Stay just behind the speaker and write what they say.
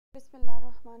بسم اللہ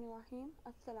الرحمن الرحیم۔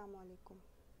 السلام علیکم۔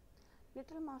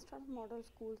 لٹل ماسٹرز ماڈل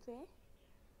اسکول سے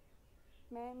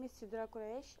میں مس سدرا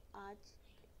قریش آج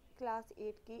کلاس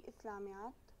 8 کی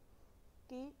اسلامیات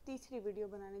کی تیسری ویڈیو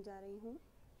بنانے جا رہی ہوں،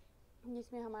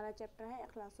 جس میں ہمارا چیپٹر ہے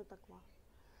اخلاص و تقوی۔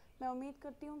 میں امید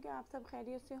کرتی ہوں کہ آپ سب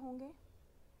خیریت سے ہوں گے۔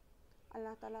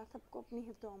 اللہ تعالیٰ سب کو اپنی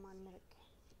حفظ و امان میں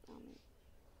رکھے،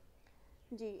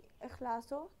 آمین۔ جی،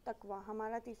 اخلاص و تقوی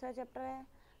ہمارا تیسرا چیپٹر ہے،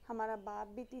 ہمارا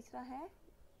باب بھی تیسرا ہے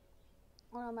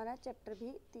اور ہمارا چیپٹر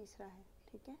بھی تیسرا ہے،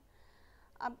 ٹھیک ہے۔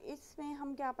 اب اس میں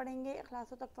ہم کیا پڑھیں گے؟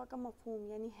 اخلاص و تقوی کا مفہوم،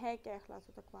 یعنی ہے کیا اخلاص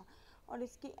و تقوی، اور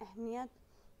اس کی اہمیت،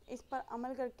 اس پر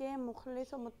عمل کر کے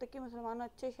مخلص و متقی مسلمان اور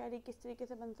اچھے شہری کس طریقے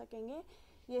سے بن سکیں گے،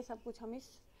 یہ سب کچھ ہم اس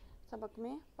سبق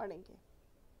میں پڑھیں گے۔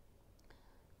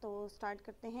 تو سٹارٹ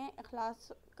کرتے ہیں۔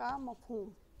 اخلاص کا مفہوم۔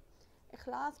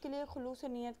 اخلاص کے لیے خلوص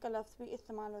نیت کا لفظ بھی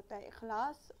استعمال ہوتا ہے۔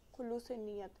 اخلاص خلوص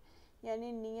نیت،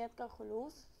 یعنی نیت کا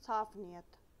خلوص، صاف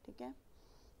نیت، ٹھیک ہے،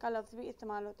 کا لفظ بھی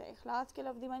استعمال ہوتا ہے۔ اخلاص کے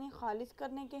لفظی معنی خالص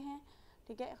کرنے کے ہیں،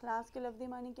 ٹھیک ہے۔ اخلاص کے لفظی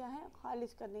معنی کیا ہے؟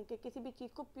 خالص کرنے کے، کسی بھی چیز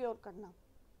کو پیور کرنا۔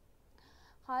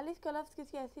 خالص کا لفظ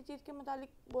کسی ایسی چیز کے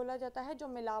متعلق بولا جاتا ہے جو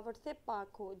ملاوٹ سے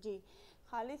پاک ہو۔ جی،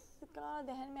 خالص کا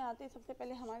ذہن میں آتے سب سے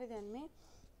پہلے ہمارے ذہن میں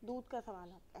دودھ کا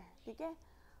سوال آتا ہے، ٹھیک ہے۔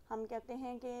 ہم کہتے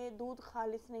ہیں کہ دودھ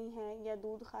خالص نہیں ہے یا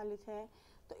دودھ خالص ہے،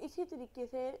 تو اسی طریقے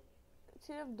سے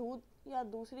صرف دودھ یا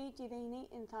دوسری چیزیں ہی نہیں،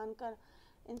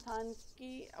 انسان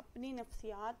کی اپنی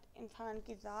نفسیات، انسان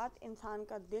کی ذات، انسان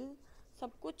کا دل، سب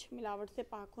کچھ ملاوٹ سے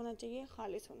پاک ہونا چاہیے،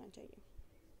 خالص ہونا چاہیے۔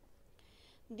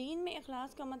 دین میں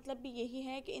اخلاص کا مطلب بھی یہی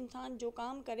ہے کہ انسان جو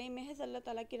کام کرے محض اللہ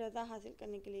تعالیٰ کی رضا حاصل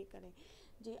کرنے کے لیے کرے۔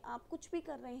 جی، آپ کچھ بھی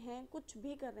کر رہے ہیں، کچھ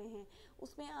بھی کر رہے ہیں،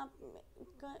 اس میں آپ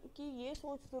کی یہ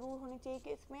سوچ ضرور ہونی چاہیے کہ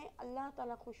اس میں اللہ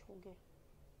تعالیٰ خوش ہوں گے۔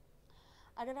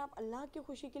 اگر آپ اللہ کی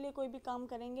خوشی کے لیے کوئی بھی کام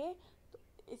کریں گے تو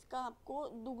اس کا آپ کو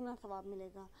دگنا ثواب ملے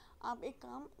گا۔ آپ ایک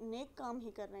نیک کام ہی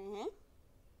کر رہے ہیں،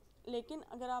 لیکن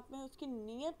اگر آپ میں اس کی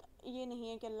نیت یہ نہیں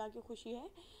ہے کہ اللہ کی خوشی ہے،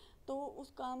 تو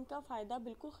اس کام کا فائدہ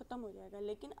بالکل ختم ہو جائے گا۔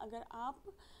 لیکن اگر آپ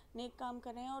نیک کام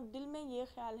کر رہے ہیں اور دل میں یہ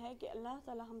خیال ہے کہ اللہ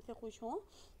تعالیٰ ہم سے خوش ہوں،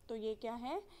 تو یہ کیا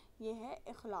ہے؟ یہ ہے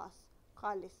اخلاص،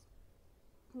 خالص،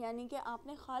 یعنی کہ آپ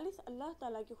نے خالص اللہ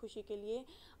تعالیٰ کی خوشی کے لیے،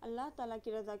 اللہ تعالیٰ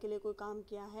کی رضا کے لیے کوئی کام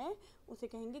کیا ہے، اسے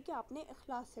کہیں گے کہ آپ نے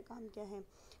اخلاص سے کام کیا ہے۔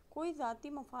 کوئی ذاتی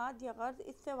مفاد یا غرض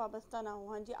اس سے وابستہ نہ ہو۔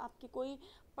 ہاں جی، آپ کی کوئی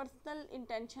پرسنل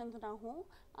انٹینشنز نہ ہوں،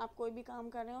 آپ کوئی بھی کام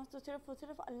کر رہے ہوں تو صرف اور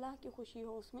صرف اللہ کی خوشی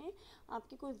ہو، اس میں آپ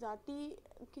کی کوئی ذاتی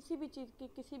کسی بھی چیز کی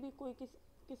کوئی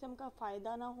قسم کا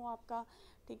فائدہ نہ ہو آپ کا،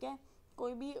 ٹھیک ہے،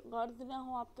 کوئی بھی غرض نہ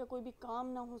ہو آپ کا، کوئی بھی کام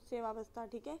نہ ہو اس سے وابستہ،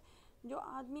 ٹھیک ہے۔ جو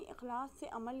آدمی اخلاص سے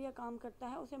عمل یا کام کرتا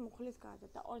ہے اسے مخلص کہا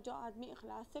جاتا ہے، اور جو آدمی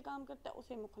اخلاص سے کام کرتا ہے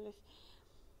اسے مخلص۔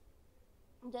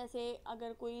 جیسے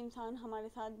اگر کوئی انسان ہمارے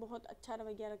ساتھ بہت اچھا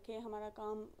رویہ رکھے، ہمارا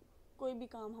کام، کوئی بھی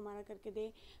کام ہمارا کر کے دے،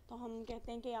 تو ہم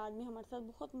کہتے ہیں کہ یہ آدمی ہمارے ساتھ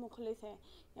بہت مخلص ہے،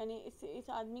 یعنی اس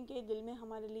آدمی کے دل میں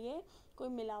ہمارے لیے کوئی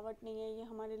ملاوٹ نہیں ہے، یہ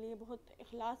ہمارے لیے بہت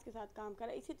اخلاص کے ساتھ کام کر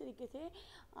رہا ہے۔ اسی طریقے سے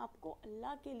آپ کو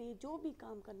اللہ کے لیے جو بھی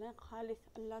کام کرنا ہے، خالص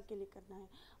اللہ کے لیے کرنا ہے،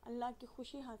 اللہ کی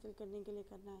خوشی حاصل کرنے کے لیے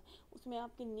کرنا ہے۔ اس میں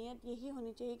آپ کی نیت یہی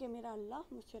ہونی چاہیے کہ میرا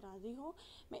اللہ مجھ سے راضی ہو،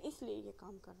 میں اس لیے یہ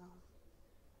کام کر رہا ہوں۔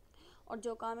 اور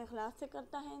جو کام اخلاص سے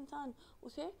کرتا ہے انسان،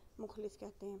 اسے مخلص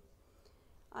کہتے ہیں۔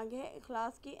 آگے ہے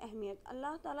اخلاص کی اہمیت۔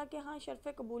 اللہ تعالیٰ کے ہاں شرف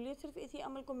قبولیت صرف اسی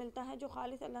عمل کو ملتا ہے جو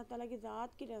خالص اللہ تعالیٰ کی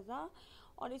ذات کی رضا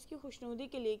اور اس کی خوشنودی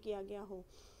کے لیے کیا گیا ہو۔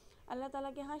 اللہ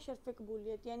تعالیٰ کے ہاں شرف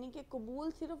قبولیت، یعنی کہ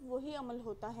قبول صرف وہی عمل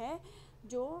ہوتا ہے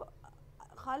جو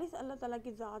خالص اللہ تعالیٰ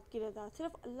کی ذات کی رضا،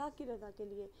 صرف اللہ کی رضا کے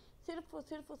لیے، صرف اور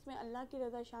صرف اس میں اللہ کی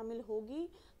رضا شامل ہوگی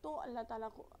تو اللہ تعالیٰ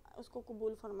اس کو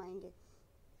قبول فرمائیں گے،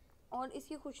 اور اس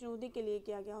کی خوشنودی کے لیے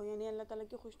کیا گیا ہو، یعنی اللہ تعالیٰ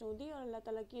کی خوشنودی اور اللہ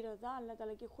تعالیٰ کی رضا، اللہ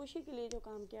تعالیٰ کی خوشی کے لیے جو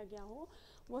کام کیا گیا ہو،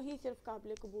 وہی صرف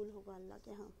قابل قبول ہوگا اللہ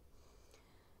کے ہاں۔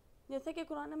 جیسے کہ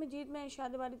قرآن مجید میں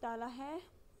ارشاد باری تعالیٰ ہے،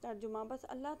 ترجمہ، بس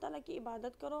اللہ تعالیٰ کی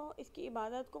عبادت کرو، اس کی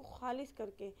عبادت کو خالص کر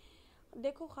کے۔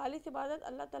 دیکھو، خالص عبادت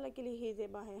اللہ تعالیٰ کے لیے ہی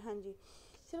زیبا ہے، ہاں جی،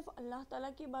 صرف اللہ تعالیٰ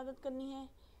کی عبادت کرنی ہے،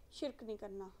 شرک نہیں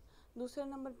کرنا۔ دوسرے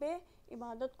نمبر پہ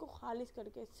عبادت کو خالص کر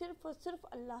کے، صرف اور صرف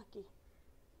اللہ کی،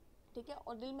 ٹھیک ہے،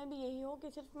 اور دل میں بھی یہی ہو کہ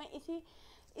صرف میں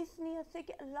اس نیت سے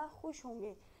کہ اللہ خوش ہوں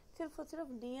گے، صرف اور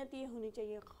صرف نیت یہ ہونی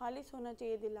چاہیے، خالص ہونا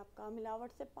چاہیے دل آپ کا،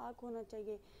 ملاوٹ سے پاک ہونا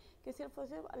چاہیے کہ صرف اور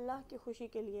صرف اللہ کی خوشی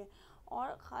کے لیے، اور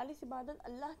خالص عبادت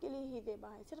اللہ کے لیے ہی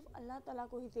زیبا ہے، صرف اللہ تعالیٰ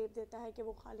کو ہی زیب دیتا ہے کہ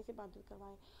وہ خالص عبادت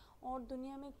کروائے، اور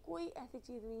دنیا میں کوئی ایسی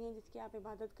چیز نہیں ہے جس کی آپ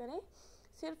عبادت کریں،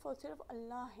 صرف اور صرف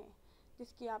اللہ ہے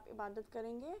جس کی آپ عبادت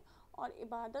کریں گے، اور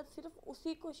عبادت صرف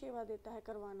اسی کو شیوا دیتا ہے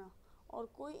کروانا، اور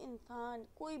کوئی انسان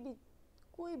کوئی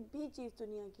بھی چیز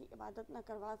دنیا کی عبادت نہ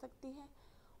کروا سکتی ہے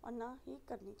اور نہ ہی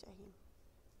کرنی چاہیے۔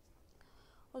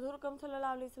 حضور اکرم صلی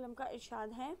اللہ علیہ وسلم کا ارشاد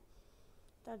ہے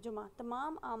ترجمہ: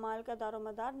 تمام اعمال کا دار و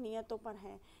مدار نیتوں پر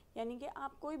ہے، یعنی کہ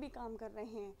آپ کوئی بھی کام کر رہے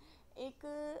ہیں. ایک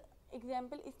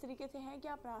ایگزامپل اس طریقے سے ہے کہ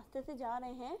آپ راستے سے جا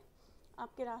رہے ہیں،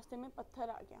 آپ کے راستے میں پتھر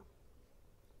آ گیا،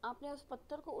 آپ نے اس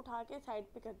پتھر کو اٹھا کے سائڈ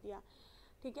پہ کر دیا،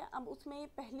 ٹھیک ہے. اب اس میں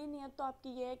پہلی نیت تو آپ کی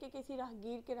یہ ہے کہ کسی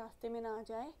راہگیر کے راستے میں نہ آ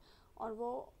جائے اور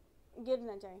وہ گر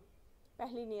نہ جائے،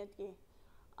 پہلی نیت یہ.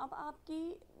 اب آپ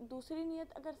کی دوسری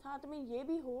نیت اگر ساتھ میں یہ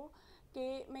بھی ہو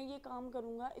کہ میں یہ کام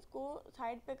کروں گا، اس کو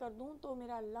سائڈ پہ کر دوں تو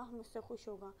میرا اللہ مجھ سے خوش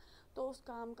ہوگا، تو اس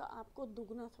کام کا آپ کو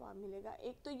دگنا ثواب ملے گا.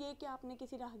 ایک تو یہ کہ آپ نے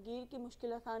کسی راہگیر کی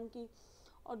مشکل آسان کی،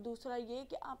 اور دوسرا یہ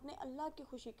کہ آپ نے اللہ کی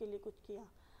خوشی کے لیے کچھ کیا،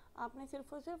 آپ نے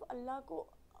صرف اور صرف اللہ کو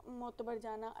معتبر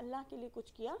جانا، اللہ کے لیے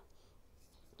کچھ کیا.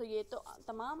 تو یہ تو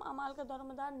تمام اعمال کا دار و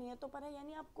مدار نیتوں پر ہے،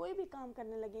 یعنی آپ کوئی بھی کام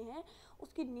کرنے لگے ہیں اس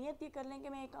کی نیت یہ کر لیں کہ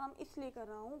میں یہ کام اس لیے کر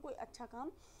رہا ہوں، کوئی اچھا کام،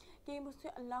 کہ مجھ سے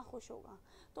اللہ خوش ہوگا،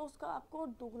 تو اس کا آپ کو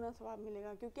دگنا ثواب ملے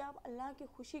گا. کیونکہ آپ اللہ کی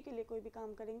خوشی کے لیے کوئی بھی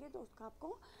کام کریں گے تو اس کا آپ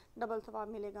کو ڈبل ثواب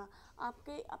ملے گا. آپ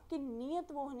کی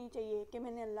نیت وہ ہونی چاہیے کہ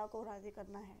میں نے اللہ کو راضی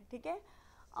کرنا ہے، ٹھیک ہے.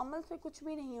 عمل سے کچھ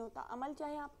بھی نہیں ہوتا، عمل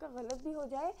چاہے آپ کا غلط بھی ہو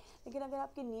جائے لیکن اگر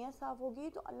آپ کی نیت صاف ہوگی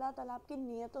تو اللہ تعالیٰ آپ کی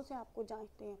نیتوں سے آپ کو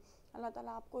جانچتے ہیں، اللہ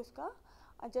تعالیٰ آپ کو اس کا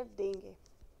اجر دیں گے.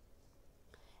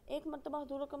 ایک مرتبہ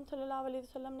حضور اکرم صلی اللہ علیہ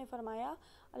وسلم نے فرمایا،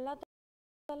 اللہ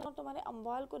تعالیٰ تمہارے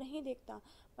اموال کو نہیں دیکھتا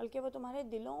بلکہ وہ تمہارے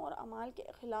دلوں اور اعمال کے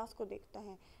اخلاص کو دیکھتا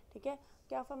ہے، ٹھیک ہے.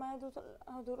 کیا فرمایا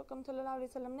حضور اکرم صلی اللہ علیہ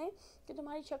وسلم نے؟ کہ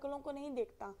تمہاری شکلوں کو نہیں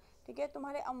دیکھتا، ٹھیک ہے،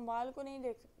 تمہارے اموال کو نہیں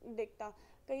دیکھتا.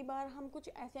 کئی بار ہم کچھ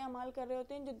ایسے اعمال کر رہے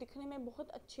ہوتے ہیں جو دکھنے میں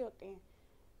بہت اچھے ہوتے ہیں،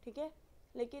 ٹھیک ہے،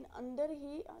 لیکن اندر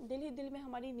ہی دل میں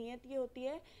ہماری نیت یہ ہوتی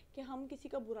ہے کہ ہم کسی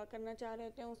کا برا کرنا چاہ رہے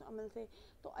ہوتے ہیں اس عمل سے.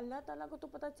 تو اللہ تعالیٰ کو تو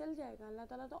پتہ چل جائے گا، اللہ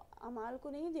تعالیٰ تو اعمال کو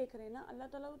نہیں دیکھ رہے نا، اللہ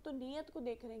تعالیٰ تو نیت کو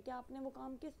دیکھ رہے ہیں کہ آپ نے وہ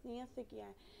کام کس نیت سے کیا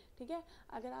ہے، ٹھیک ہے.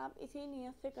 اگر آپ اسی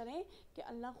نیت سے کریں کہ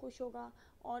اللہ خوش ہوگا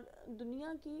اور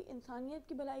دنیا کی انسانیت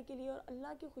کی بھلائی کے لیے اور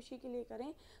اللہ کی خوشی کے لیے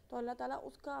کریں تو اللہ تعالیٰ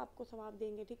اس کا آپ کو ثواب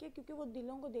دیں گے، ٹھیک ہے. کیونکہ وہ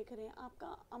دلوں کو دیکھ رہے ہیں، آپ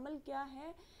کا عمل کیا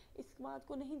ہے اس بات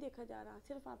کو نہیں دیکھا جا رہا،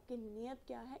 صرف آپ کی نیت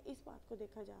کیا ہے اس بات کو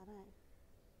دیکھا جا رہا ہے.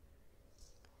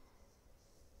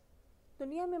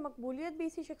 دنیا میں مقبولیت بھی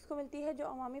اسی شخص کو ملتی ہے جو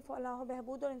عوامی فلاح و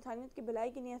بہبود اور انسانیت کی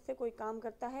بھلائی کی نیت سے کوئی کام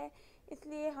کرتا ہے. اس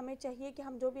لیے ہمیں چاہیے کہ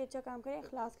ہم جو بھی اچھا کام کریں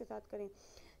اخلاص کے ساتھ کریں.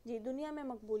 جی، دنیا میں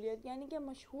مقبولیت یعنی کہ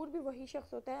مشہور بھی وہی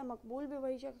شخص ہوتا ہے، مقبول بھی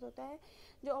وہی شخص ہوتا ہے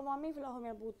جو عوامی فلاح و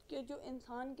بہبود کے، جو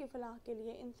انسان کی فلاح کے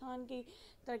لیے، انسان کی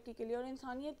ترقی کے لیے اور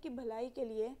انسانیت کی بھلائی کے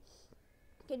لیے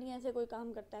کہ نیت سے کوئی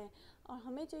کام کرتا ہے. اور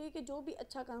ہمیں چاہیے کہ جو بھی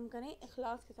اچھا کام کریں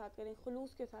اخلاص کے ساتھ کریں،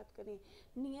 خلوص کے ساتھ کریں،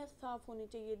 نیت صاف ہونی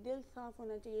چاہیے، دل صاف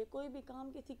ہونا چاہیے. کوئی بھی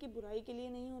کام کسی کی برائی کے لیے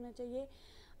نہیں ہونا چاہیے.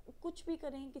 کچھ بھی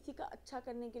کریں کسی کا اچھا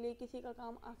کرنے کے لیے، کسی کا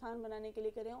کام آسان بنانے کے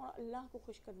لیے کریں اور اللہ کو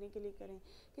خوش کرنے کے لیے کریں.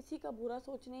 کسی کا برا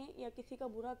سوچنے یا کسی کا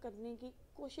برا کرنے کی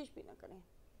کوشش بھی نہ کریں.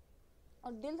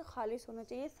 اور دل خالص ہونا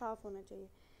چاہیے، صاف ہونا چاہیے.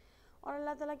 اور اللہ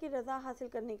تعالیٰ کی رضا حاصل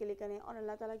کرنے کے لیے کریں، اور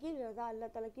اللہ تعالیٰ کی رضا، اللہ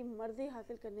تعالیٰ کی مرضی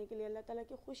حاصل کرنے کے لیے، اللہ تعالیٰ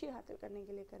کی خوشی حاصل کرنے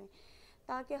کے لیے کریں،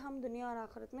 تاکہ ہم دنیا اور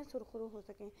آخرت میں سرخرو ہو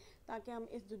سکیں، تاکہ ہم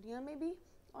اس دنیا میں بھی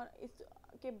اور اس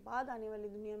کے بعد آنے والی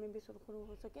دنیا میں بھی سرخرو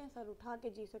ہو سکیں، سر اٹھا کے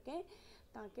جی سکیں،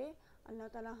 تاکہ اللہ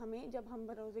تعالیٰ ہمیں جب ہم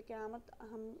بروز قیامت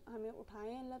ہمیں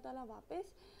اٹھائیں اللہ تعالیٰ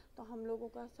واپس، تو ہم لوگوں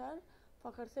کا سر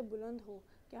فخر سے بلند ہو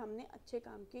کہ ہم نے اچھے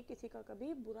کام کیے، کسی کا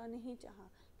کبھی برا نہیں چاہا،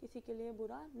 کسی کے لیے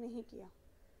برا نہیں کیا.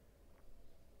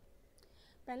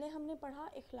 پہلے ہم نے پڑھا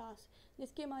اخلاص،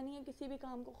 جس کے معنی ہے کسی بھی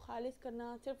کام کو خالص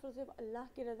کرنا، صرف اور صرف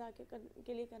اللہ کی رضا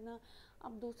کے لیے کرنا.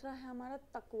 اب دوسرا ہے ہمارا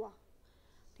تقوی،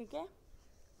 ٹھیک ہے.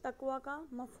 تقوی کا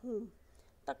مفہوم،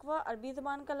 تقوی عربی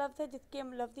زبان کا لفظ ہے جس کے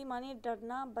لفظی معنی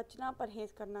ڈرنا، بچنا،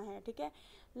 پرہیز کرنا ہے، ٹھیک ہے.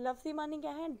 لفظی معنی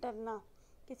کیا ہے؟ ڈرنا،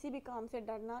 کسی بھی کام سے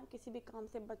ڈرنا، کسی بھی کام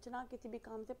سے بچنا، کسی بھی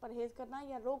کام سے پرہیز کرنا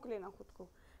یا روک لینا خود کو،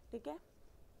 ٹھیک ہے.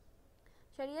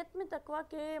 شریعت میں تقوی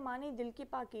کے معنی دل کی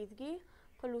پاکیزگی،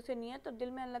 خلوص نیت اور دل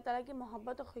میں اللہ تعالیٰ کی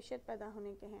محبت اور خشیت پیدا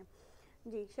ہونے کے ہیں.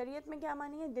 جی، شریعت میں کیا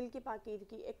معنی ہے؟ دل کی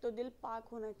پاکیزگی. ایک تو دل پاک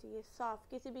ہونا چاہیے، صاف،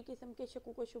 کسی بھی قسم کے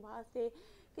شکوک و شبہات سے،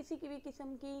 کسی کی بھی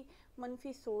قسم کی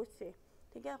منفی سوچ سے،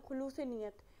 ٹھیک ہے. خلوص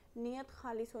نیت، نیت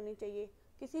خالص ہونی چاہیے.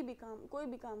 کسی بھی کام، کوئی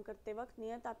بھی کام کرتے وقت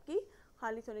نیت آپ کی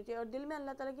خالص ہونی چاہیے. اور دل میں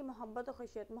اللہ تعالیٰ کی محبت اور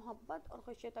خشیت، محبت اور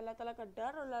خشیت، اللہ تعالیٰ کا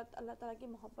ڈر اور اللہ تعالیٰ کی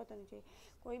محبت ہونی چاہیے.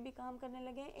 کوئی بھی کام کرنے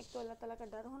لگے ایک تو اللہ تعالیٰ کا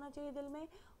ڈر ہونا چاہیے دل میں،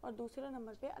 اور دوسرے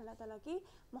نمبر پہ اللہ تعالیٰ کی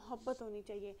محبت ہونی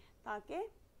چاہیے، تاکہ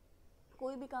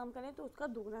کوئی بھی کام کریں تو اس کا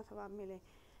دگنا ثواب ملے.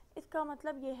 اس کا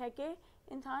مطلب یہ ہے کہ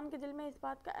انسان کے دل میں اس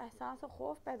بات کا احساس اور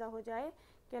خوف پیدا ہو جائے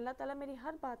کہ اللہ تعالیٰ میری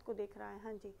ہر بات کو دیکھ رہا ہے.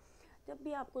 ہاں جی، جب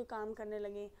بھی آپ کوئی کام کرنے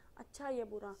لگیں اچھا یا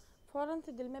برا، فوراً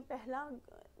سے دل میں پہلا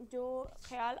جو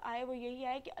خیال آئے وہ یہی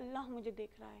آئے کہ اللہ مجھے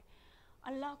دیکھ رہا ہے،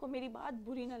 اللہ کو میری بات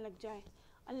بری نہ لگ جائے،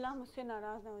 اللہ مجھ سے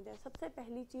ناراض نہ ہو جائے. سب سے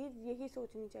پہلی چیز یہی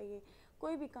سوچنی چاہیے.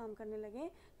 کوئی بھی کام کرنے لگیں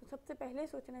تو سب سے پہلے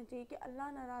سوچنا چاہیے کہ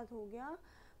اللہ ناراض ہو گیا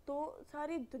تو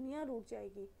ساری دنیا روٹ جائے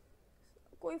گی.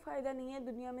 کوئی فائدہ نہیں ہے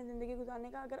دنیا میں زندگی گزارنے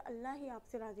کا اگر اللہ ہی آپ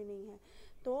سے راضی نہیں ہے.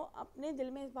 تو اپنے دل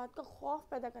میں اس بات کا خوف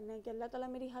پیدا کرنا ہے کہ اللہ تعالیٰ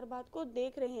میری ہر بات کو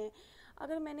دیکھ رہے ہیں.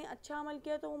 اگر میں نے اچھا عمل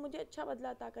کیا تو وہ مجھے اچھا بدلہ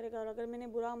عطا کرے گا، اور اگر میں نے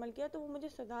برا عمل کیا تو وہ مجھے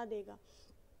سزا دے گا.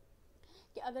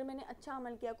 کہ اگر میں نے اچھا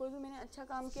عمل کیا، کوئی بھی میں نے اچھا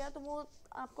کام کیا، تو وہ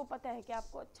آپ کو پتہ ہے کہ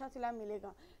آپ کو اچھا صلہ ملے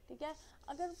گا. ٹھیک ہے.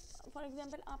 اگر فار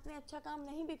ایگزامپل آپ نے اچھا کام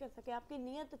نہیں بھی کر سکے، آپ کی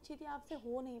نیت اچھی تھی، آپ سے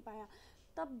ہو نہیں پایا،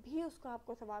 تب بھی اس کا آپ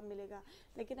کو ثواب ملے گا.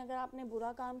 لیکن اگر آپ نے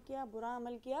برا کام کیا، برا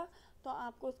عمل کیا، تو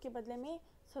آپ کو اس کے بدلے میں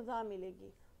سزا ملے گی.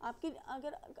 آپ کی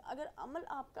اگر عمل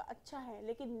آپ کا اچھا ہے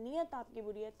لیکن نیت آپ کی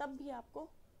بری ہے، تب بھی آپ کو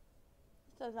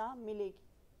سزا ملے گی.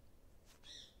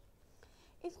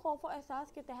 اس خوف و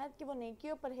احساس کے تحت کہ وہ نیکی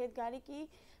اور پرہیزگاری کی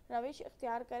روش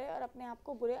اختیار کرے اور اپنے آپ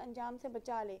کو برے انجام سے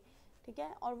بچا لے. ٹھیک ہے.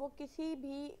 اور وہ کسی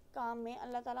بھی کام میں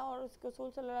اللہ تعالیٰ اور اس کے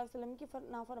رسول صلی اللہ علیہ وسلم کی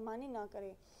نافرمانی نہ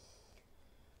کرے.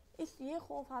 یہ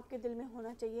خوف آپ کے دل میں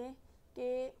ہونا چاہیے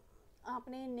کہ آپ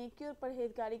نے نیکی اور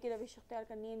پرہیزگاری کی روش اختیار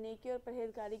کرنی ہے، نیکی اور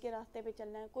پرہیزگاری کے راستے پہ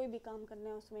چلنا ہے، کوئی بھی کام کرنا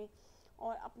ہے اس میں،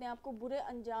 اور اپنے آپ کو برے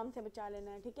انجام سے بچا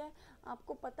لینا ہے. ٹھیک ہے. آپ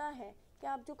کو پتہ ہے کہ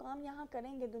آپ جو کام یہاں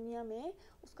کریں گے دنیا میں،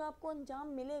 اس کا آپ کو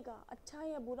انجام ملے گا، اچھا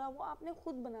یا برا وہ آپ نے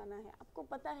خود بنانا ہے. آپ کو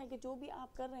پتہ ہے کہ جو بھی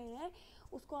آپ کر رہے ہیں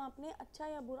اس کو آپ نے اچھا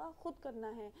یا برا خود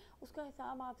کرنا ہے، اس کا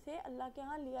حساب آپ سے اللہ کے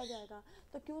ہاں لیا جائے گا.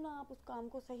 تو کیوں نہ آپ اس کام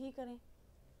کو صحیح کریں،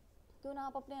 کیوں نہ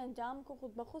آپ اپنے انجام کو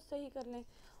خود بخود صحیح کر لیں.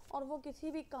 اور وہ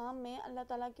کسی بھی کام میں اللہ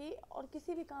تعالیٰ کی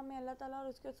اللہ تعالیٰ اور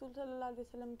اس کے رسول صلی اللہ علیہ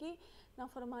وسلم کی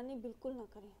نافرمانی بالکل نہ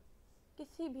کریں،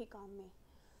 کسی بھی کام میں.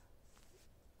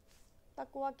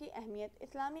 تقوی کی اہمیت.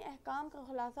 اسلامی احکام کا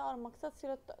خلاصہ اور مقصد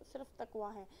صرف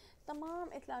تقوی ہے. تمام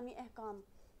اسلامی احکام،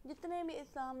 جتنے بھی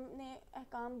اسلام نے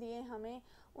احکام دیے ہمیں،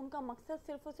 ان کا مقصد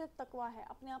صرف اور صرف تقوی ہے.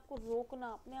 اپنے آپ کو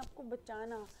روکنا، اپنے آپ کو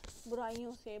بچانا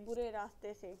برائیوں سے، برے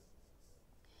راستے سے.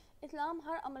 اسلام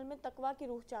ہر عمل میں تقوی کی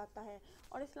روح چاہتا ہے،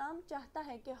 اور اسلام چاہتا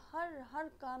ہے کہ ہر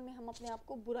کام میں ہم اپنے آپ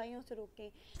کو برائیوں سے روکیں،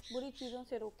 بری چیزوں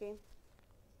سے روکیں،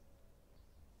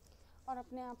 اور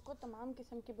اپنے آپ کو تمام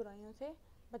قسم کی برائیوں سے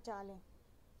بچا لیں.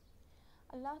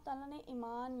 اللہ تعالیٰ نے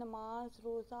ایمان، نماز،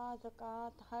 روزہ،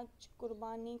 زکوٰۃ، حج،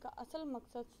 قربانی کا اصل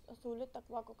مقصد اصول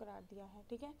تقوی کو قرار دیا ہے.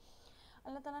 ٹھیک ہے.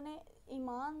 اللہ تعالیٰ نے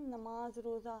ایمان، نماز،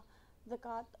 روزہ،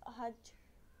 زکوٰۃ، حج،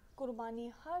 قربانی،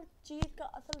 ہر چیز کا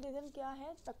اصل ریزن کیا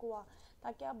ہے؟ تقوی،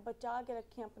 تاکہ آپ بچا کے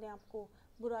رکھیں اپنے آپ کو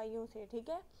برائیوں سے. ٹھیک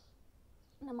ہے.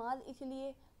 نماز اس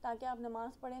لیے تاکہ آپ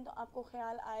نماز پڑھیں تو آپ کو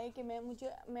خیال آئے کہ میں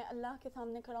اللہ کے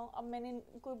سامنے کھڑا ہوں، اب میں نے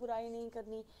کوئی برائی نہیں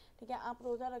کرنی. ٹھیک ہے. آپ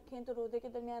روزہ رکھیں تو روزے کے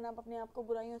درمیان آپ اپنے آپ کو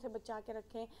برائیوں سے بچا کے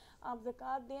رکھیں. آپ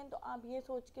زکوٰۃ دیں تو آپ یہ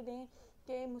سوچ کے دیں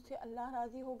کہ مجھ سے اللہ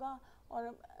راضی ہوگا، اور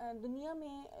دنیا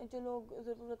میں جو لوگ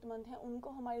ضرورت مند ہیں ان کو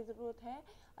ہماری ضرورت ہے،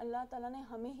 اللہ تعالیٰ نے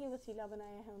ہمیں ہی وسیلہ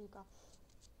بنایا ہے ان کا.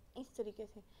 اس طریقے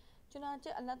سے چنانچہ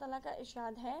اللہ تعالیٰ کا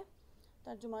ارشاد ہے.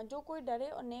 ترجمہ: جو کوئی ڈرے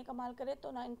اور نیک اعمال کرے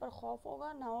تو نہ ان پر خوف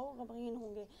ہوگا نہ وہ غمگین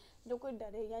ہوں گے. جو کوئی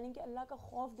ڈرے یعنی کہ اللہ کا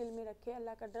خوف دل میں رکھے،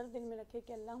 اللہ کا ڈر دل میں رکھے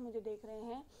کہ اللہ مجھے دیکھ رہے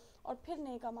ہیں، اور پھر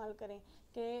نیک اعمال کریں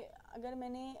کہ اگر میں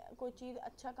نے کوئی چیز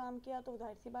اچھا کام کیا تو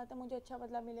ظاہر سی بات ہے مجھے اچھا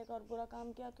بدلہ ملے گا، اور برا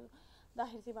کام کیا تو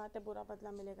ظاہر سی بات ہے برا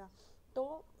بدلہ ملے گا.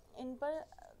 تو ان پر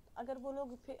اگر وہ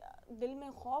لوگ دل میں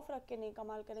خوف رکھ کے نیک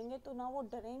اعمال کریں گے تو نہ وہ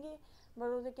ڈریں گے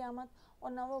بروز قیامت،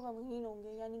 اور نہ وہ غمگین ہوں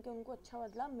گے، یعنی کہ ان کو اچھا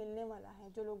بدلہ ملنے والا ہے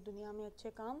جو لوگ دنیا میں اچھے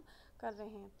کام کر رہے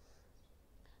ہیں.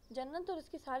 جنت اور اس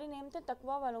کی ساری نعمتیں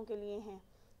تقوی والوں کے لیے ہیں.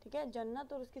 ٹھیک ہے.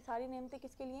 جنت اور اس کی ساری نعمتیں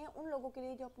کس کے لیے ہیں؟ ان لوگوں کے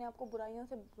لیے جو اپنے آپ کو برائیوں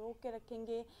سے روک کے رکھیں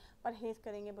گے، پرہیز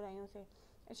کریں گے برائیوں سے.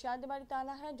 ارشاد باری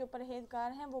تعالیٰ ہے جو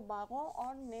پرہیزگار ہیں وہ باغوں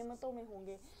اور نعمتوں میں ہوں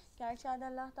گے. کیا ارشاد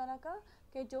اللہ تعالیٰ کا؟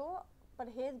 کہ جو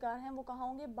پرہیزگار ہیں وہ کہاں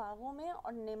ہوں گے؟ باغوں میں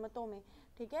اور نعمتوں میں.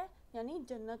 ٹھیک ہے. یعنی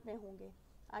جنت میں ہوں گے.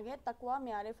 آگے تقوی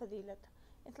معیار فضیلت.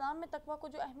 اسلام میں تقوی کو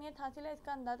جو اہمیت حاصل ہے اس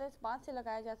کا اندازہ اس بات سے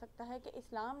لگایا جا سکتا ہے کہ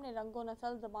اسلام نے رنگ و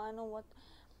نسل، زبان و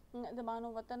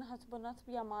وطن، حسب و نسب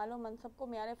یا مال و منصب کو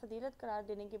معیار فضیلت قرار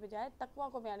دینے کے بجائے تقوی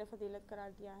کو معیار فضیلت قرار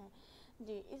دیا ہے.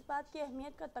 جی، اس بات کی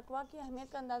اہمیت کا، تقوی کی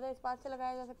اہمیت کا اندازہ اس بات سے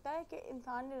لگایا جا سکتا ہے کہ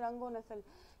انسان نے رنگ و نسل،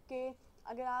 کہ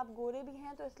اگر آپ گورے بھی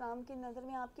ہیں تو اسلام کی نظر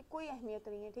میں آپ کی کوئی اہمیت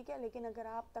نہیں ہے. ٹھیک ہے. لیکن اگر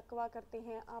آپ تقوی کرتے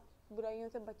ہیں، آپ برائیوں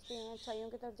سے بچتے ہیں، اچھائیوں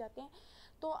کی طرف جاتے ہیں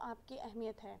تو آپ کی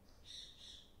اہمیت ہے.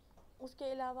 اس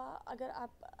کے علاوہ اگر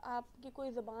آپ کی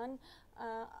کوئی زبان،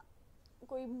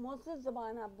 کوئی معزز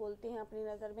زبان آپ بولتے ہیں اپنی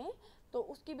نظر میں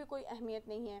تو اس کی بھی کوئی اہمیت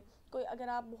نہیں ہے. کوئی اگر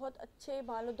آپ بہت اچھے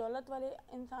مال و دولت والے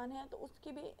انسان ہیں تو اس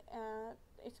کی بھی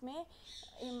اس میں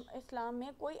اسلام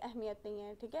میں کوئی اہمیت نہیں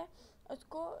ہے. ٹھیک ہے. اس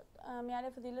کو معیار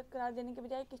فضیلت قرار دینے کے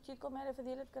بجائے کس چیز کو معیار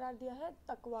فضیلت قرار دیا ہے؟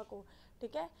 تقوی کو.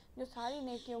 ٹھیک ہے. جو ساری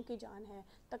نیکیوں کی جان ہے،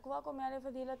 تقوی کو معیار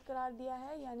فضیلت قرار دیا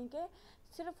ہے. یعنی کہ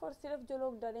صرف اور صرف جو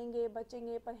لوگ ڈریں گے، بچیں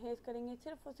گے، پرہیز کریں گے،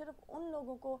 صرف اور صرف ان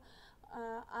لوگوں کو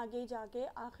آگے جا کے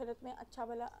آخرت میں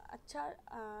اچھا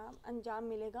انجام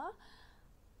ملے گا،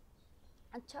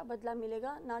 اچھا بدلہ ملے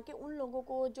گا، نہ کہ ان لوگوں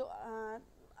کو جو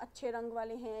اچھے رنگ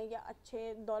والے ہیں یا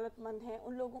اچھے دولت مند ہیں،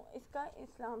 ان لوگوں اس کا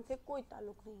اسلام سے کوئی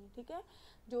تعلق نہیں، ٹھیک ہے.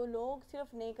 جو لوگ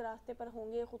صرف نیک راستے پر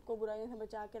ہوں گے، خود کو برائیوں سے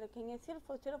بچا کے رکھیں گے،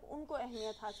 صرف اور صرف ان کو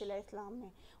اہمیت حاصل ہے اسلام میں،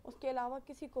 اس کے علاوہ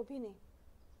کسی کو بھی نہیں.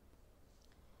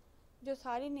 جو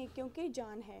ساری نیکیوں کی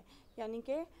جان ہے، یعنی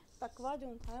کہ تقوی جو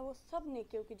ہے وہ سب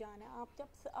نیکیوں کی جان ہے. آپ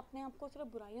جب اپنے آپ کو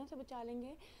صرف برائیوں سے بچا لیں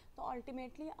گے تو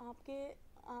الٹیمیٹلی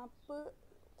آپ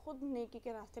خود نیکی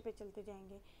کے راستے پہ چلتے جائیں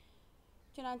گے.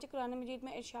 چنانچہ قرآن مجید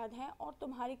میں ارشاد ہے، اور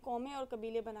تمہاری قومیں اور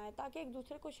قبیلے بنائے تاکہ ایک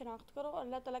دوسرے کو شناخت کرو، اور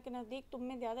اللہ تعالیٰ کے نزدیک تم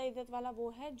میں زیادہ عزت والا وہ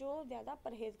ہے جو زیادہ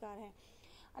پرہیزگار ہے.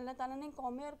 اللہ تعالیٰ نے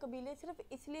قومیں اور قبیلے صرف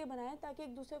اس لیے بنائے تاکہ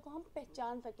ایک دوسرے کو ہم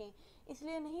پہچان سکیں، اس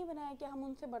لیے نہیں بنائے کہ ہم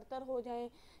ان سے برتر ہو جائیں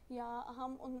یا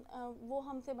وہ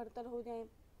ہم سے برتر ہو جائیں،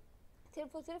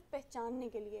 صرف اور صرف پہچاننے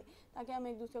کے لیے، تاکہ ہم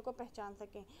ایک دوسرے کو پہچان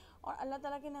سکیں. اور اللہ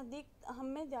تعالیٰ کے نزدیک ہم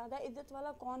میں زیادہ عزت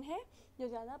والا کون ہے؟ جو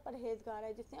زیادہ پرہیزگار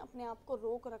ہے، جس نے اپنے آپ کو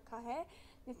روک رکھا ہے،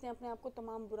 جس نے اپنے آپ کو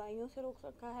تمام برائیوں سے روک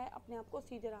رکھا ہے، اپنے آپ کو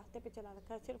سیدھے راستے پہ چلا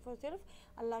رکھا ہے. صرف اور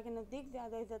صرف اللہ کے نزدیک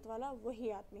زیادہ عزت والا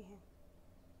وہی آدمی ہے.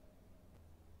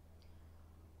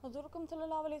 حضور اکرم صلی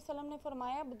اللہ علیہ وسلم نے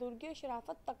فرمایا، بزرگی و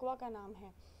شرافت تقوی کا نام ہے.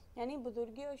 یعنی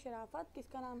بزرگی اور شرافت کس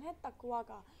کا نام ہے؟ تقوی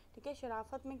کا. ٹھیک ہے.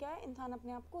 شرافت میں کیا ہے؟ انسان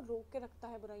اپنے آپ کو روک کے رکھتا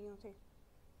ہے برائیوں سے.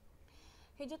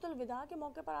 حجۃ الوداع کے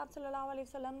موقع پر آپ صلی اللہ علیہ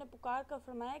وسلم نے پکار کر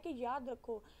فرمایا کہ یاد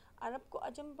رکھو، عرب کو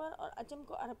عجم پر اور عجم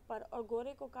کو عرب پر اور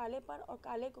گورے کو کالے پر اور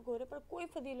کالے کو گورے پر کوئی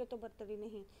فضیلت و برتری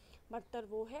نہیں، برتر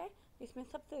وہ ہے جس میں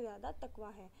سب سے زیادہ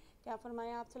تقوی ہے. کیا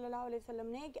فرمایا آپ صلی اللہ علیہ وسلم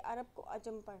نے؟ کہ عرب کو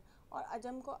عجم پر اور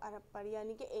عجم کو عرب پر،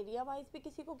 یعنی کہ ایریا وائز بھی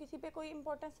کسی کو کسی پہ کوئی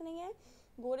امپورٹنس نہیں ہے،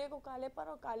 گورے کو کالے پر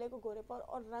اور کالے کو گورے پر،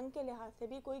 اور رنگ کے لحاظ سے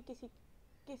بھی کوئی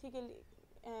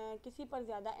کسی پر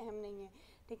زیادہ اہم نہیں ہے.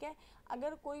 ٹھیک ہے.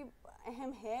 اگر کوئی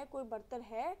اہم ہے، کوئی برتر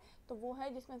ہے تو وہ ہے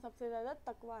جس میں سب سے زیادہ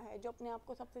تقوی ہے، جو اپنے آپ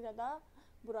کو سب سے زیادہ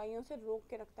برائیوں سے روک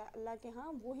کے رکھتا ہے. اللہ کے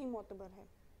ہاں وہی معتبر ہے.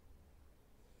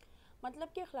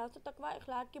 مطلب کہ اخلاص و تقوی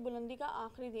اخلاق کی بلندی کا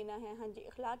آخری زینہ ہے. ہاں جی،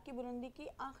 اخلاق کی بلندی کی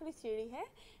آخری سیڑھی ہے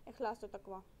اخلاص و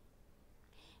تقوی.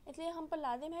 اس لیے ہم پر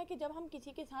لازم ہے کہ جب ہم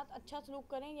کسی کے ساتھ اچھا سلوک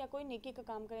کریں یا کوئی نیکی کا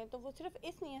کام کریں تو وہ صرف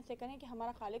اس نیت سے کریں کہ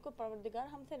ہمارا خالق و پروردگار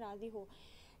ہم سے راضی ہو.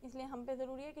 اس لیے ہم پہ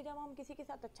ضروری ہے کہ جب ہم کسی کے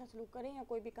ساتھ اچھا سلوک کریں یا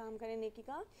کوئی بھی کام کریں نیکی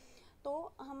کا، تو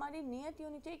ہماری نیت یہ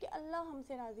ہونی چاہیے کہ اللہ ہم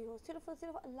سے راضی ہو. صرف اور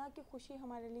صرف اللہ کی خوشی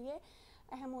ہمارے لیے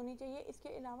اہم ہونی چاہیے، اس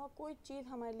کے علاوہ کوئی چیز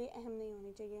ہمارے لیے اہم نہیں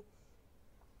ہونی چاہیے.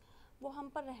 وہ ہم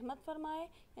پر رحمت فرمائے،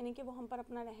 یعنی کہ وہ ہم پر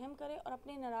اپنا رحم کرے اور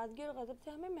اپنی ناراضگی اور غضب سے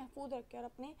ہمیں محفوظ رکھے،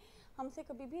 اور ہم سے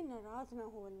کبھی بھی ناراض نہ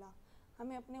ہو. اللہ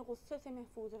ہمیں اپنے غصے سے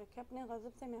محفوظ رکھے، اپنے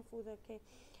غضب سے محفوظ رکھے.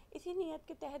 اسی نیت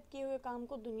کے تحت کیے ہوئے کام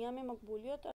کو دنیا میں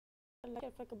مقبولیت اور اللہ کی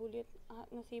طرف قبولیت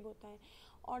نصیب ہوتا ہے.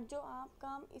 اور جو آپ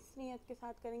کام اس نیت کے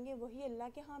ساتھ کریں گے وہی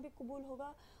اللہ کے ہاں بھی قبول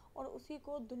ہوگا اور اسی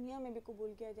کو دنیا میں بھی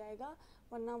قبول کیا جائے گا.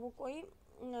 ورنہ وہ کوئی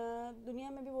دنیا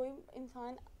میں بھی وہی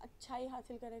انسان اچھائی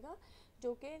حاصل کرے گا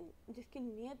جس کی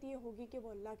نیت یہ ہوگی کہ وہ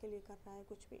اللہ کے لیے کر رہا ہے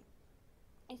کچھ بھی.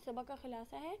 اس سبق کا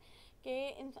خلاصہ ہے کہ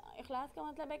اخلاص کا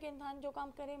مطلب ہے کہ انسان جو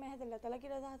کام کرے محض اللہ تعالیٰ کی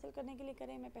رضا حاصل کرنے کے لیے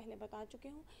کرے. میں پہلے بتا چکی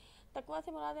ہوں. تقویٰ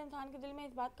سے مراد انسان کے دل میں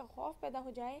اس بات کا خوف پیدا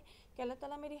ہو جائے کہ اللہ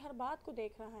تعالیٰ میری ہر بات کو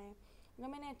دیکھ رہا ہے. اگر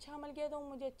میں نے اچھا عمل کیا تو وہ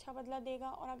مجھے اچھا بدلہ دے گا،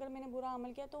 اور اگر میں نے برا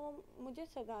عمل کیا تو وہ مجھے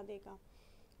سزا دے گا.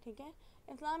 ٹھیک ہے.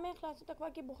 اسلام میں اخلاص و تقویٰ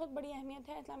کی بہت بڑی اہمیت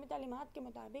ہے. اسلامی تعلیمات کے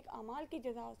مطابق اعمال کی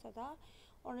جزا و سزا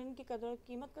اور ان کی قدر و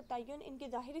قیمت کا تعین ان کی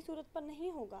ظاہری صورت پر نہیں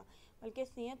ہوگا، بلکہ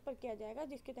اس نیت پر کیا جائے گا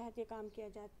جس کے تحت یہ کام کیا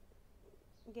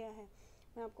گیا ہے.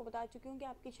 میں آپ کو بتا چکی ہوں کہ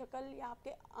آپ کی شکل یا آپ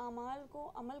کے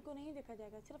عمل کو نہیں دیکھا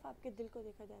جائے گا، صرف آپ کے دل کو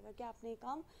دیکھا جائے گا کہ آپ نے یہ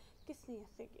کام کس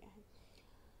نیت سے کیا ہے.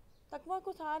 تقویٰ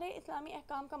کو سارے اسلامی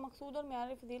احکام کا مقصود اور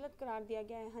معیار فضیلت قرار دیا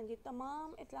گیا ہے. ہاں جی،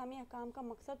 تمام اسلامی احکام کا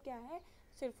مقصد کیا ہے؟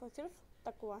 صرف اور صرف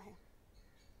تقویٰ ہے.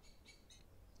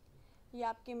 یہ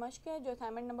آپ کی مشق ہے جو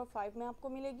اسائنمنٹ نمبر 5 میں آپ کو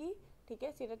ملے گی. ٹھیک ہے.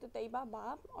 سیرت طیبہ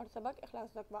باب اور سبق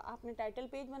اخلاص تقویٰ. آپ نے ٹائٹل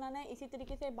پیج بنانا ہے اسی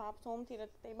طریقے سے، باب سوم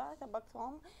سیرت طیبہ، سبق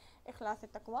سوم اخلاص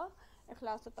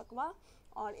تقویٰ.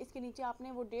 اور اس کے نیچے آپ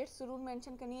نے وہ ڈیٹس ضرور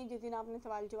مینشن کرنی ہے جس دن آپ نے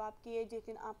سوال جواب کیے، جس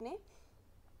دن آپ نے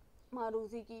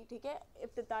معروضی کی. ٹھیک ہے.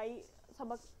 ابتدائی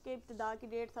سبق کے ابتدا کی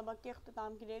ڈیٹ، سبق کے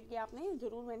اختتام کی ڈیٹ، یہ آپ نے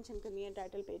ضرور مینشن کرنی ہے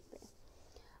ٹائٹل پیج پہ.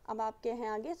 اب آپ کے ہیں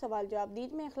آگے سوال جواب.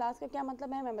 دین میں اخلاص کا کیا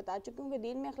مطلب ہے؟ میں بتا چکی ہوں کہ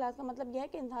دین میں اخلاص کا مطلب یہ ہے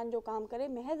کہ انسان جو کام کرے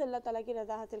محض اللہ تعالیٰ کی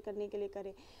رضا حاصل کرنے کے لیے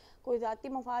کرے، کوئی ذاتی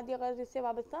مفاد یا غرض اس سے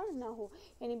وابستہ نہ ہو.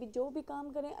 یعنی جو بھی کام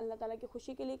کریں اللہ تعالیٰ کی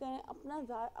خوشی کے لیے کریں،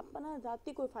 اپنا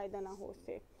ذاتی کوئی فائدہ نہ ہو اس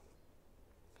سے.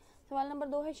 سوال نمبر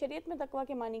 2 ہے، شریعت میں تقویٰ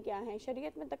کے معنی کیا ہیں؟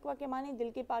 شریعت میں تقویٰ کے معنی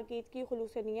دل کی پاکیزگی،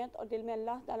 خلوص نیت اور دل میں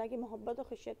اللہ تعالیٰ کی محبت اور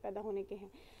خشیت پیدا ہونے کے ہیں.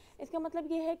 اس کا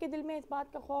مطلب یہ ہے کہ دل میں اس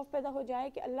بات کا خوف پیدا ہو جائے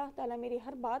کہ اللہ تعالیٰ میری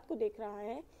ہر بات کو دیکھ رہا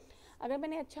ہے. اگر میں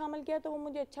نے اچھا عمل کیا تو وہ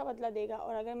مجھے اچھا بدلہ دے گا،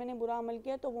 اور اگر میں نے برا عمل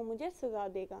کیا تو وہ مجھے سزا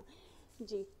دے گا.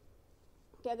 جی،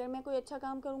 کہ اگر میں کوئی اچھا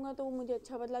کام کروں گا تو وہ مجھے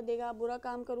اچھا بدلہ دے گا، برا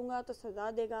کام کروں گا تو سزا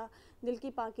دے گا. دل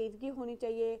کی پاکیزگی ہونی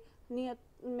چاہیے،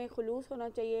 نیت میں خلوص ہونا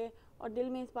چاہیے، اور دل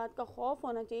میں اس بات کا خوف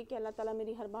ہونا چاہیے کہ اللہ تعالیٰ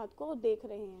میری ہر بات کو دیکھ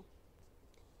رہے ہیں.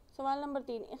 سوال نمبر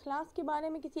 3، اخلاص کے بارے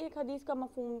میں کسی ایک حدیث کا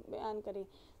مفہوم بیان کریں.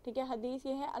 ٹھیک ہے، حدیث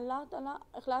یہ ہے، اللہ تعالیٰ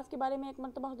اخلاص کے بارے میں ایک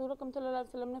مرتبہ حضور اکرم صلی اللہ علیہ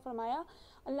وسلم نے فرمایا،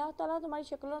 اللہ تعالیٰ تمہاری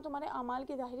شکل اور تمہارے اعمال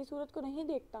کی ظاہری صورت کو نہیں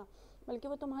دیکھتا، بلکہ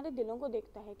وہ تمہارے دلوں کو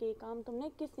دیکھتا ہے کہ یہ کام تم نے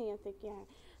کس نیت سے کیا ہے.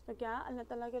 تو کیا اللہ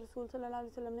تعالیٰ کے رسول صلی اللہ علیہ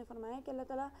وسلم نے فرمایا کہ اللہ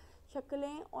تعالیٰ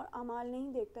شکلیں اور اعمال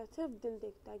نہیں دیکھتا، صرف دل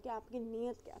دیکھتا ہے کہ آپ کی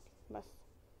نیت کیا تھی. بس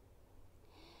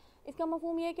اس کا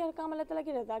مفہوم یہ ہے کہ ہر کام اللہ تعالیٰ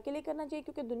کی رضا کے لیے کرنا چاہیے،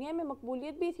 کیونکہ دنیا میں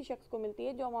مقبولیت بھی اسی شخص کو ملتی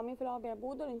ہے جو عوامی فلاح و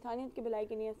بہبود اور انسانیت کی بھلائی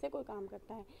کی نیت سے کوئی کام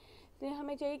کرتا ہے. اس لیے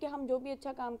ہمیں چاہیے کہ ہم جو بھی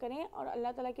اچھا کام کریں اور اللہ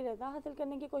تعالیٰ کی رضا حاصل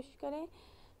کرنے کی کوشش کریں،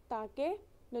 تاکہ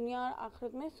دنیا اور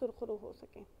آخرت میں سرخرو ہو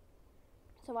سکیں.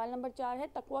 سوال نمبر 4 ہے،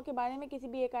 تقوی کے بارے میں کسی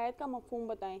بھی ایک آیت کا مفہوم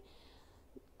بتائیں.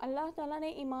 اللہ تعالیٰ نے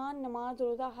ایمان، نماز،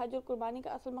 روزہ، حج اور قربانی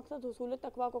کا اصل مقصد حصول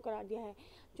تقوی کو قرار دیا ہے.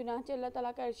 چنانچہ اللہ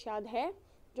تعالیٰ کا ارشاد ہے،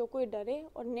 جو کوئی ڈرے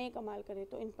اور نیک عمل کرے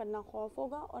تو ان پر نہ خوف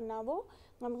ہوگا اور نہ وہ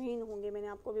غمگین ہوں گے. میں نے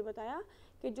آپ کو بھی بتایا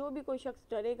کہ جو بھی کوئی شخص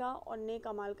ڈرے گا اور نیک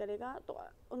عمل کرے گا تو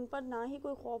ان پر نہ ہی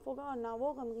کوئی خوف ہوگا اور نہ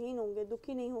وہ غمگین ہوں گے،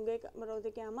 دکھی نہیں ہوں گے روز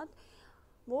قیامت.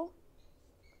 وہ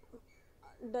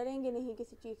ڈریں گے نہیں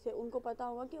کسی چیز سے، ان کو پتہ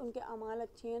ہوگا کہ ان کے اعمال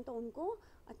اچھے ہیں تو ان کو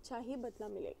اچھا ہی بدلہ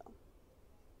ملے گا.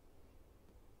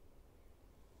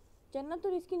 جنت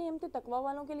اور اس کی نعمتیں تقوی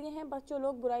والوں کے لیے ہیں، بس جو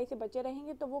لوگ برائی سے بچے رہیں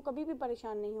گے تو وہ کبھی بھی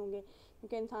پریشان نہیں ہوں گے،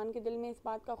 کیونکہ انسان کے دل میں اس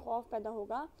بات کا خوف پیدا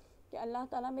ہوگا کہ اللہ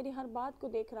تعالیٰ میری ہر بات کو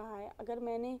دیکھ رہا ہے. اگر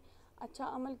میں نے اچھا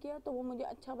عمل کیا تو وہ مجھے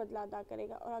اچھا بدلہ ادا کرے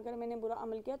گا، اور اگر میں نے برا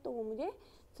عمل کیا تو وہ مجھے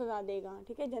سزا دے گا.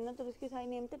 ٹھیک ہے، جنت اور اس کی ساری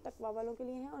نعمتیں تقوی والوں کے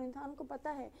لیے ہیں، اور انسان کو پتہ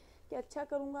ہے کہ اچھا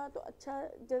کروں گا تو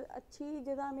اچھی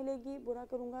جزا ملے گی، برا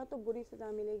کروں گا تو بری سزا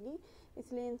ملے گی.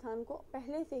 اس لیے انسان کو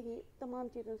پہلے سے ہی تمام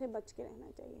چیزوں سے بچ کے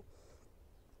رہنا چاہیے.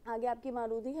 آگے آپ کی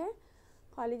معروضی ہے،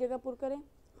 خالی جگہ پر کریں.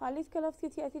 خالص کا لفظ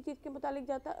کسی ایسی چیز کے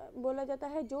متعلق بولا جاتا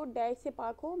ہے جو ڈیش سے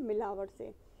پاک ہو، ملاوٹ سے.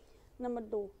 نمبر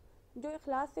 2، جو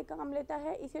اخلاص سے کام لیتا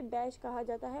ہے اسے ڈیش کہا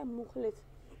جاتا ہے، مخلص.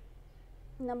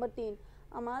 نمبر 3،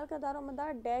 اعمال کا دار و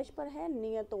مدار ڈیش پر ہے،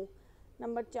 نیتوں.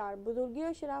 نمبر 4، بزرگی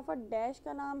اور شرافت ڈیش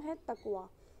کا نام ہے، تقوی.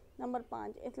 نمبر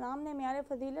 5، اسلام نے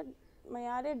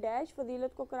معیار ڈیش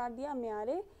فضیلت کو قرار دیا، معیار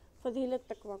فضیلت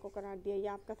تقوی کو قرار دیا. یہ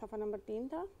آپ کا صفحہ نمبر 3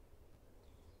 تھا.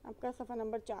 آپ کا صفحہ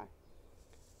نمبر 4.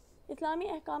 اسلامی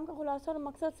احکام کا خلاصہ اور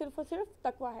مقصد صرف اور صرف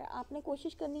تقوی ہے. آپ نے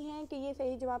کوشش کرنی ہے کہ یہ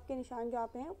صحیح جواب کے نشان جو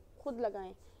آپ ہیں خود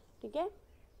لگائیں. ٹھیک ہے.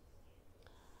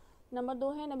 نمبر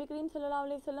 2 ہے، نبی کریم صلی اللہ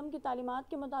علیہ وسلم کی تعلیمات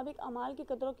کے مطابق اعمال کی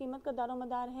قدر و قیمت کا دار و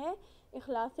مدار ہے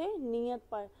اخلاص نیت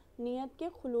پر، نیت کے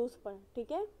خلوص پر.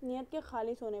 ٹھیک ہے، نیت کے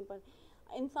خالص ہونے پر.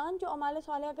 انسان جو اعمال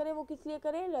صالحہ کرے وہ کس لیے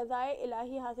کرے؟ رضائے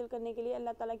الہی حاصل کرنے کے لیے، اللہ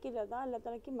تعالیٰ کی رضا، اللہ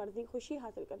تعالیٰ کی مرضی، خوشی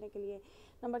حاصل کرنے کے لیے.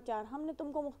 نمبر 4، ہم نے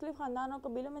تم کو مختلف خاندان اور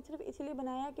قبیلوں میں صرف اس لیے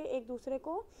بنایا کہ ایک دوسرے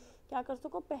کو کیا کر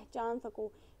سکو؟ پہچان سکو،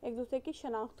 ایک دوسرے کی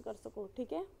شناخت کر سکو.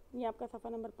 ٹھیک ہے، یہ آپ کا صفحہ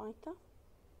نمبر 5 تھا.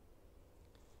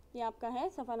 یہ آپ کا ہے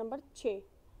صفحہ نمبر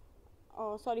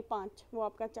 5، وہ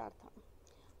آپ کا 4 تھا.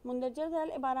 مندرجہ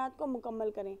ذیل عبارات کو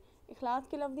مکمل کریں. اخلاص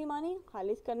کے لفظی معنی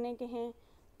خالص کرنے کے ہیں.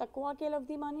 تقوی کے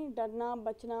لفظی معنی ڈرنا،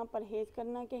 بچنا، پرہیز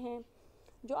کرنا کے ہیں.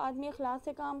 جو آدمی اخلاص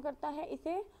سے کام کرتا ہے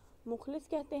اسے مخلص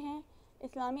کہتے ہیں.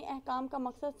 اسلامی احکام کا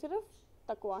مقصد صرف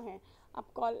تقوی ہے.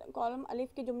 اب کالم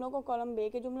الف کے جملوں کو کالم بے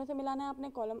کے جملوں سے ملانا ہے آپ نے،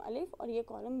 کالم الف اور یہ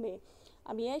کالم بے.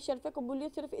 اب یہ شرف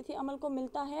قبولیت صرف اسی عمل کو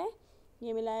ملتا ہے،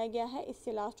 یہ ملایا گیا ہے اس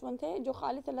سے لاسٹ ون سے، جو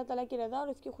خالص اللہ تعالیٰ کی رضا اور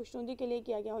اس کی خوشنودی کے لیے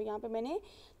کیا گیا ہو. یہاں پہ میں نے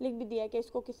لکھ بھی دیا کہ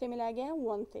اس کو کس سے ملایا گیا ہے،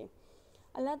 1 سے.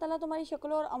 اللہ تعالیٰ تمہاری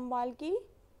شکلوں اور اموال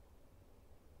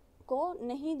کو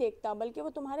نہیں دیکھتا، بلکہ وہ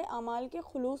تمہارے اعمال کے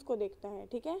خلوص کو دیکھتا ہے.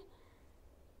 ٹھیک ہے.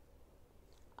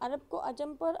 عرب کو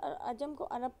عجم پر اور عجم کو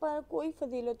عرب پر کوئی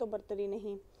فضیلت و برتری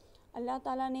نہیں. اللہ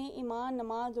تعالیٰ نے ایمان،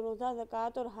 نماز، روزہ،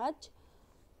 زکوٰۃ اور حج،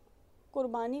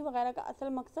 قربانی وغیرہ کا اصل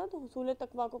مقصد حصول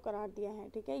تقوی کو قرار دیا ہے.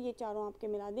 ٹھیک ہے، یہ چاروں آپ کے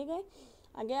ملا دیے گئے.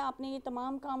 آگے آپ نے یہ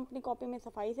تمام کام اپنی کاپی میں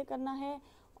صفائی سے کرنا ہے،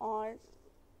 اور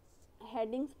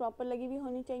ہیڈنگز پراپر لگی ہوئی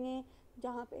ہونی چاہیے،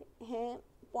 جہاں پہ ہیں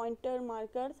پوائنٹر،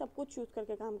 مارکر، سب کچھ یوز کر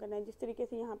کے کام کرنا ہے. جس طریقے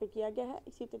سے یہاں پہ کیا گیا ہے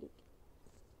اسی طریقے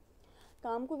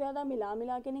کام کو زیادہ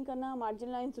ملا کے نہیں کرنا. مارجن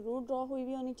لائن ضرور ڈرا ہوئی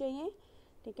بھی ہونی چاہیے.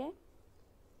 ٹھیک ہے،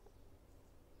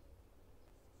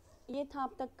 یہ تھا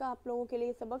اب تک کا آپ لوگوں کے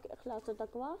لیے سبق اخلاص و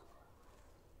تقوی.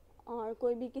 اور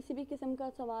کوئی بھی کسی بھی قسم کا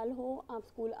سوال ہو آپ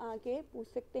اسکول آ کے پوچھ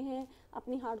سکتے ہیں.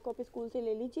 اپنی ہارڈ کاپی اسکول سے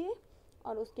لے لیجئے،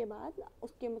 اور اس کے بعد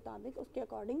اس کے مطابق، اس کے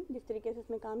اکارڈنگ جس طریقے سے اس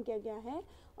میں کام کیا گیا ہے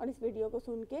اور اس ویڈیو کو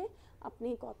سن کے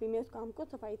اپنی کاپی میں اس کام کو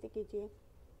صفائی سے کیجیے.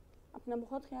 اپنا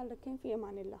بہت خیال رکھیں. فی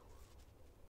امان اللہ.